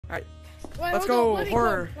Alright, Wait, let's hold on, go. let me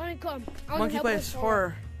Horror. come, let me come. I wanna Monkey help place. us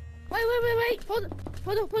Horror. Wait. Hold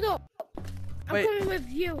up. I'm Wait. coming with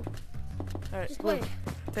you. Alright, Just Luke, wait.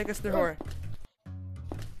 take us through horror.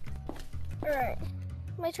 Alright.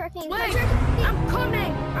 My tracking. Wait, I'm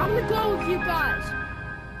coming. I'm gonna go with you guys.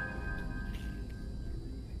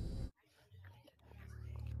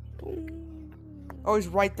 Oh, he's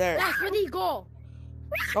right there. Guys, where did he go?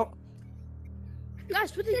 Oh,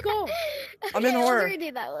 Guys, where did he go? I'm in Okay, horror. Let's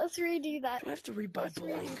redo that. Let's redo that. I have to read Bible.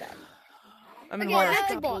 I'm in Okay,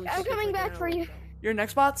 horror. I'm coming back for you. You're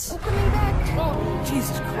next spots? I'm coming back. Oh,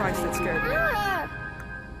 Jesus Christ, that scared me. Ah!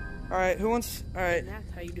 Alright, who wants... Alright,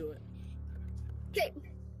 that's how you do it. Okay.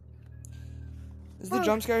 is the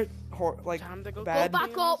jump scare, like, Time to go. bad? Go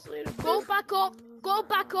back up. Go back up. Go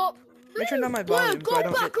back up. Make sure not my Blue, volume so I go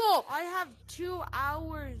don't back get... up. I have 2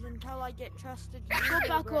 hours until I get trusted. Go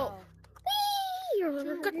back bro. up.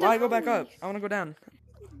 Why go back up? I want to go down.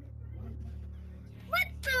 What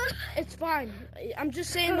the? It's fine. I'm just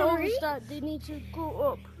saying the others that they need to go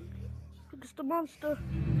up. It's the monster.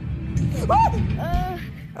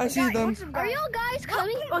 I see them. Are y'all guys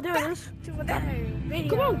coming? Oh, there it is.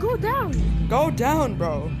 Come on, go down. Go down,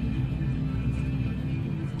 bro.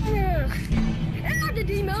 The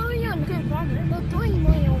demonium. Okay, fine. The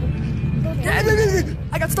demonium.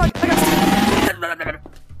 I got stuck.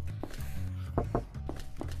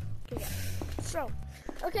 So,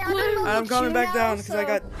 Okay, I'm coming back down because I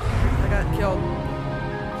got killed.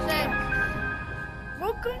 Sam.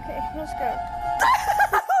 Welcome. Okay, let's go.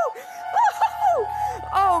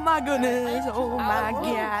 Oh my goodness. Oh my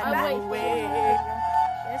God. No way.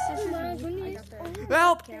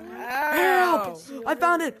 Help. Help. I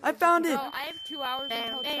found it. Oh, I have 2 hours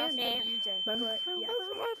until trusted DJ.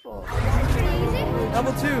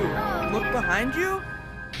 Level 2. Look behind you?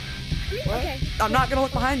 What? Okay. I'm not gonna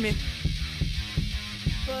look behind me.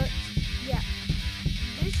 But, yeah.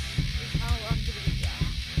 This is how I'm gonna be down.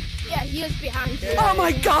 Yeah, he is behind you. Oh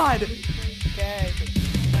my God. Okay.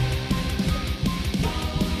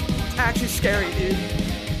 It's actually scary, dude.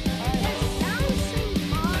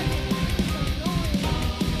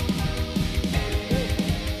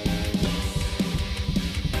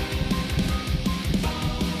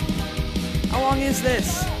 How long is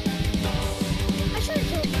this? I should have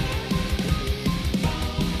killed you.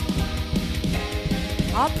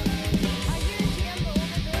 Up? I guarantee I'm the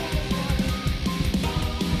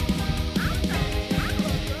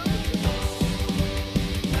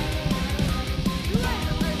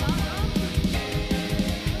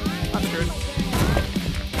I'm screwed.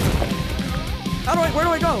 Where do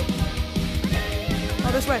I go?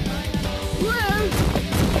 Oh, this way. I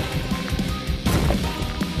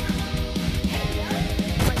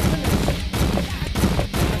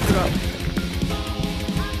screwed up.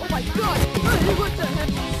 Oh my god! Hey, what the heck?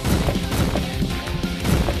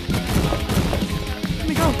 Let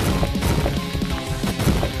me go.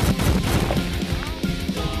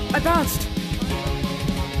 I bounced.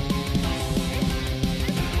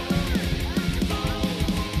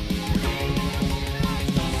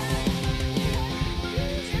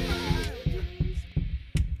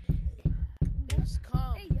 Just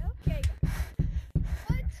come. Hey, okay.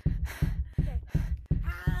 What? Okay.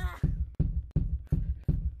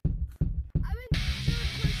 I'm in third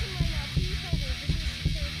person right now. Please help me. This is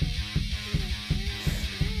terrifying.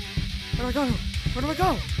 Where do I go? Where do I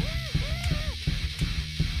go?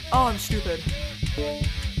 Oh, I'm stupid.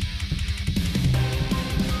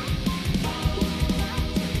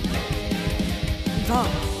 I'm dumb.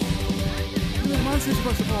 Where are the monsters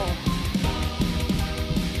supposed to fall?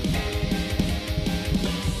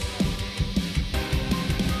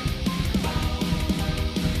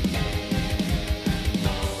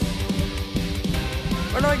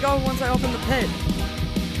 Where do I go once I open the pit?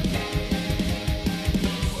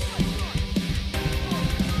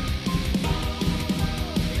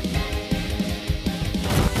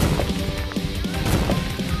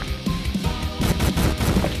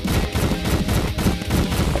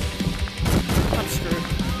 I'm screwed.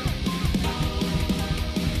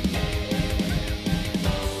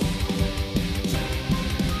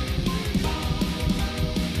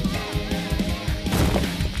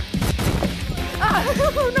 Ah!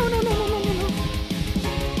 No.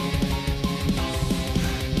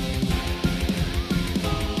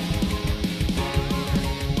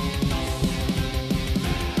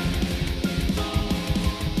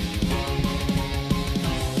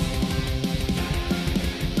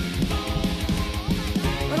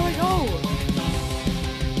 Where do I go?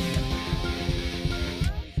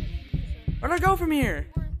 Where do I go from here?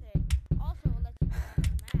 Also, let's use the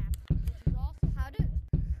map, which is also How do?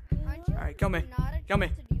 Aren't you Alright, kill me. not Kill me.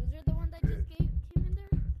 adjusted to use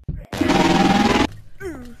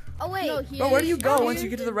wait. No, he But where do is. you go He once you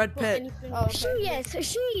get to the red put pit? anything- Oh, she is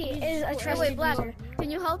a trusted Wait, Black, user.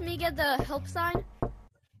 can you help me get the help sign?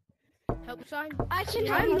 Help sign? I can I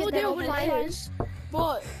help have you no get the idea help what sign. it is.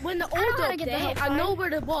 But when the I know old how to get the update, help I sign. know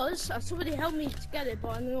where it was. Somebody helped me to get it, but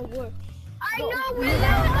I don't know where. I But know when where the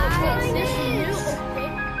that help sign this new is.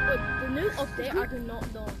 update, but the new update, I do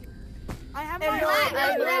not know. I have And my Black, own I know where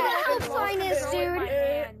the umbrella help and sign one is, control in my dude.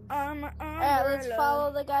 hand. Let's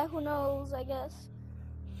follow the guy who knows, I guess.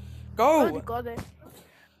 Go. Got it.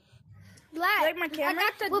 Black, Like my camera? I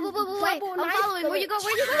got the Wait, double I'm knife following. Where you go?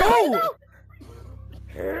 Where you go? Go.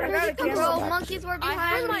 I got a camera. Bro, monkeys were Where's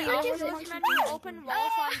behind my me. hours menu? Open wall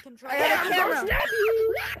sign control. I got a camera.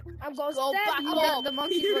 I'm going to Go stab back you. up. The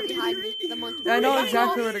monkeys were behind me. The monkeys. I know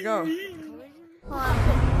exactly where to go.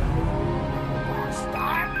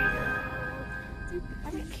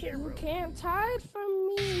 You can't hide from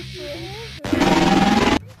me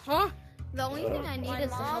forever. Huh? The only thing I need My is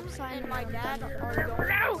the mom help sign and my dad phone. are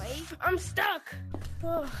going away I'm stuck.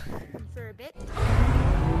 for a bit.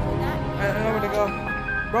 I know where to go.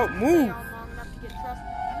 Bro, move. Long enough to get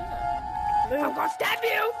trusted. I'm gonna stab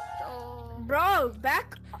you. So, Bro,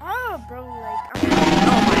 back up, bro. Like,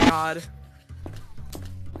 Oh my god.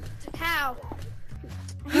 How?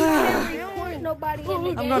 I'm Record nobody in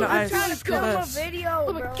the game. gonna I'm ice trying to film a this. video,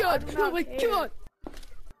 oh bro. my god! I do Oh not my care. god!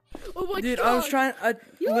 Oh my Dude, god! I was trying. I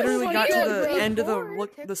literally my got to God, the bro. end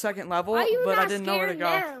of the second level, but I didn't know where to go.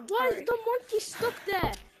 Why is the monkey stuck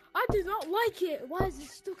there? I do not like it. Why is it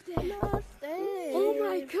stuck there? Oh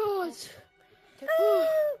my god!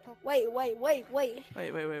 Wait. Wait.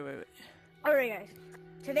 Alright, guys.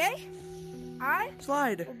 Today, I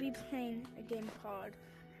Slide. will be playing a game called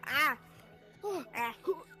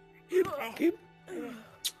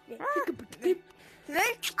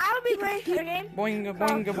Today, I'll be playing a game. Boinga,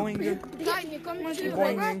 boinga, boinga. Titan, you coming too?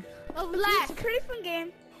 Boing. Oh, It's a pretty fun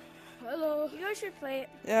game. hello. You guys should play it.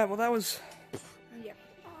 Yeah, well, that was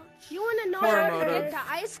You wanna know Horror how to mode get of the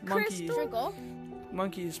ice monkey. crystal?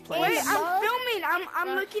 Monkeys Wait, playing. I'm filming.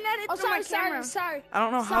 I'm looking at it Oh, through my sorry. camera. I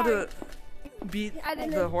don't know how to beat I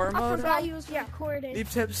didn't. the horror I mode. forgot you was recording. Leave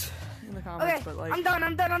tips in the comments, Okay, but like, I'm done.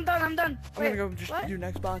 I'm gonna go just what? do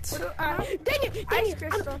next bots. Dang it! Ice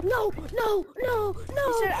crystal. No! You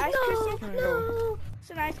said ice crystal? No! It's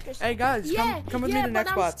an ice crystal. Hey guys, come with me to but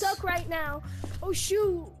next I'm bots. stuck right now. Oh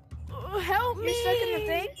shoot! Help me! You're stuck in the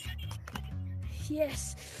thing?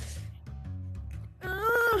 Yes.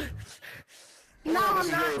 No, I'm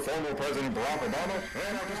this not. is your former President Barack Obama,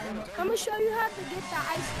 and I just want to I'm gonna show you how to get the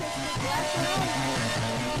ice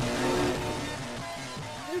crystal.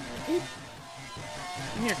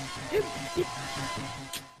 Come here.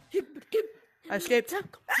 I escaped.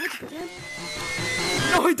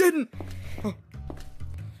 No, I didn't.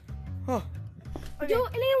 Oh. Do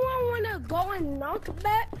anyone wanna go and knock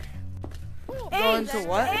back? Go into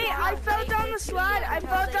what? Hey, I fell down the slide.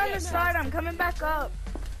 I'm coming back up.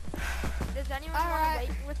 Does anyone want to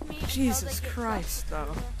wait with me? Jesus Christ,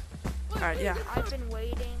 though. Alright, yeah, I've been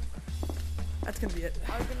waiting. that's gonna be it.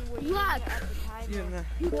 I've been waiting Look. at the See you timer. in the-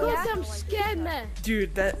 You got them scared, man.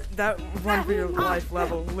 Dude, that run for your life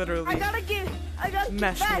level literally. I gotta get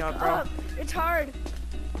Messed me back up, bro. It's hard.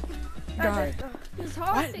 God. It's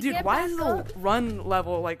hard Why, to dude, get why back is up. the run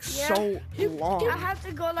level like so long? I have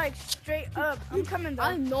to go like straight up. I'm coming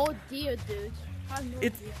I down. know, dear dude. I know.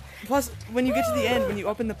 It plus when you get to the end, when you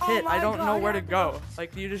open the pit, I my don't know God, where I to have go.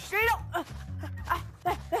 Like you just Straight up.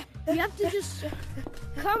 You have to just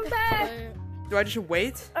Come back. do I just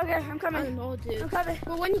wait? Okay, I'm I coming. know, dude. I'm coming.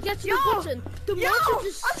 But when you get to Yo! the button, the Yo! monster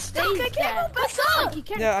just I'm stuck. I stays can't there. go back Like, you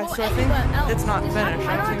can't Yeah, go so I think anywhere else. it's not This finished. happens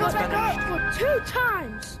I think go it's back finished. up. For 2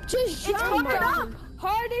 times. Just It's jump coming up. on.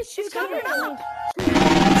 Hardest It's coming up.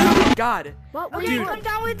 Oh God, What Okay, dude, come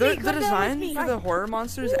down with the me. Come down with design me. for the horror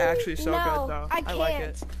monster is actually so No, good though. I like can't.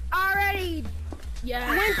 it. Already Yeah.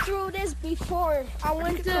 went through this before. I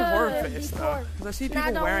went It's through a horror it face though, before. because I see And I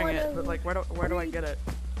people don't wearing wanna it, but like where do I get it?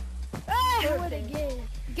 Do it again.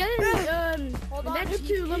 Get it, next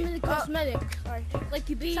to limited cosmetic. Like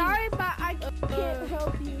you be Sorry, but I can't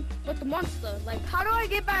help you. with the monster. Like, How do I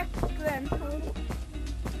get back then?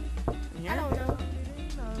 I don't know.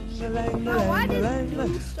 Bro, why did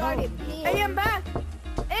you started peeing? Hey, I'm back.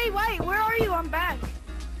 Hey, wait, where are you? I'm back.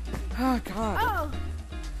 Oh God. Oh,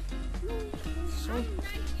 So,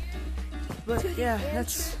 but yeah,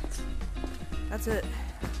 that's it.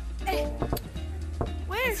 hey.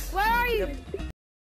 Where are you? Yep.